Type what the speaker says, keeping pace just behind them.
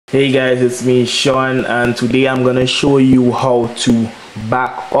Hey guys, it's me Sean, and today I'm gonna show you how to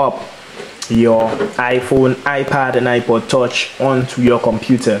back up your iPhone, iPad and iPod touch onto your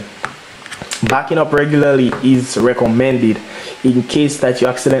computer. Backing up regularly is recommended in case that you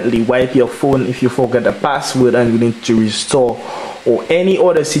accidentally wipe your phone if you forget the password and you need to restore, or any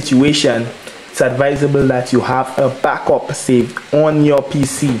other situation. It's advisable that you have a backup saved on your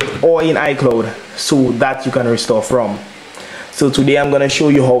PC or in iCloud so that you can restore from. So today I'm going to show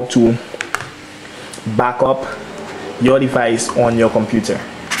you how to back up your device on your computer.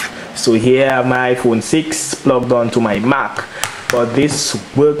 So here I have my iPhone 6 plugged onto my Mac, but this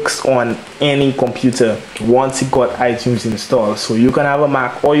works on any computer once you got iTunes installed. So you can have a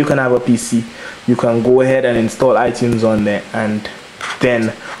Mac or you can have a PC. You can go ahead and install iTunes on there and then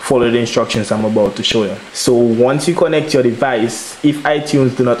follow the instructions I'm about to show you. So once you connect your device, if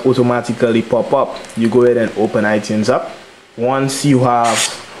iTunes do not automatically pop up, you go ahead and open iTunes up. Once you have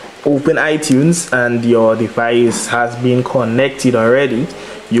opened iTunes and your device has been connected already,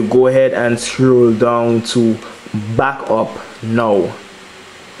 you go ahead and scroll down to backup now.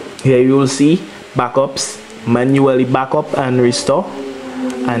 Here you will see backups, manually backup and restore,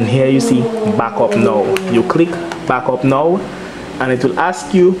 and here you see backup now. You click backup now and it will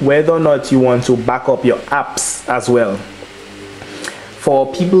ask you whether or not you want to back up your apps as well.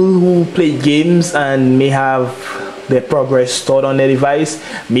 For people who play games and may have their progress stored on their device,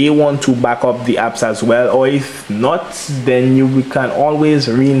 may want to back up the apps as well, or if not, then you can always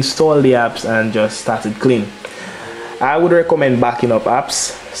reinstall the apps and just start it clean. I would recommend backing up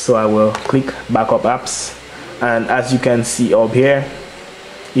apps, so I will click backup apps, and as you can see up here,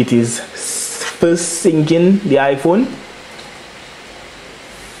 it is first syncing the iPhone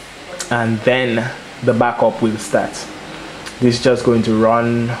and then the backup will start. This is just going to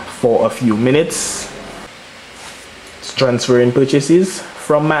run for a few minutes. It's transferring purchases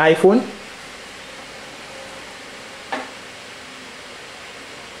from my iPhone.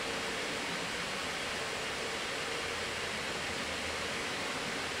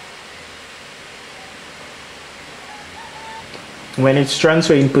 When it's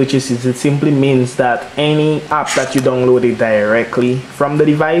transferring purchases, it simply means that any app that you downloaded directly from the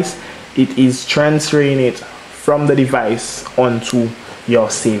device, it is transferring it from the device onto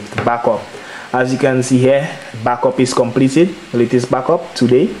your saved backup. As you can see here, backup is completed. Latest backup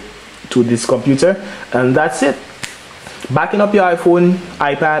today to this computer, and that's it. Backing up your iPhone,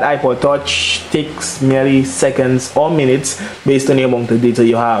 iPad, iPod touch takes merely seconds or minutes based on the amount of data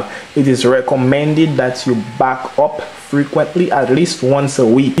you have. It is recommended that you back up frequently, at least once a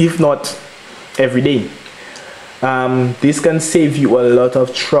week, if not every day. This can save you a lot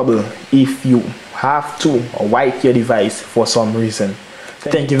of trouble if you have to wipe your device for some reason.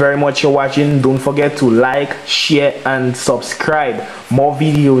 Thank you very much for watching. Don't forget to like, share and subscribe. More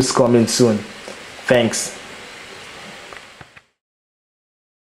videos coming soon. Thanks.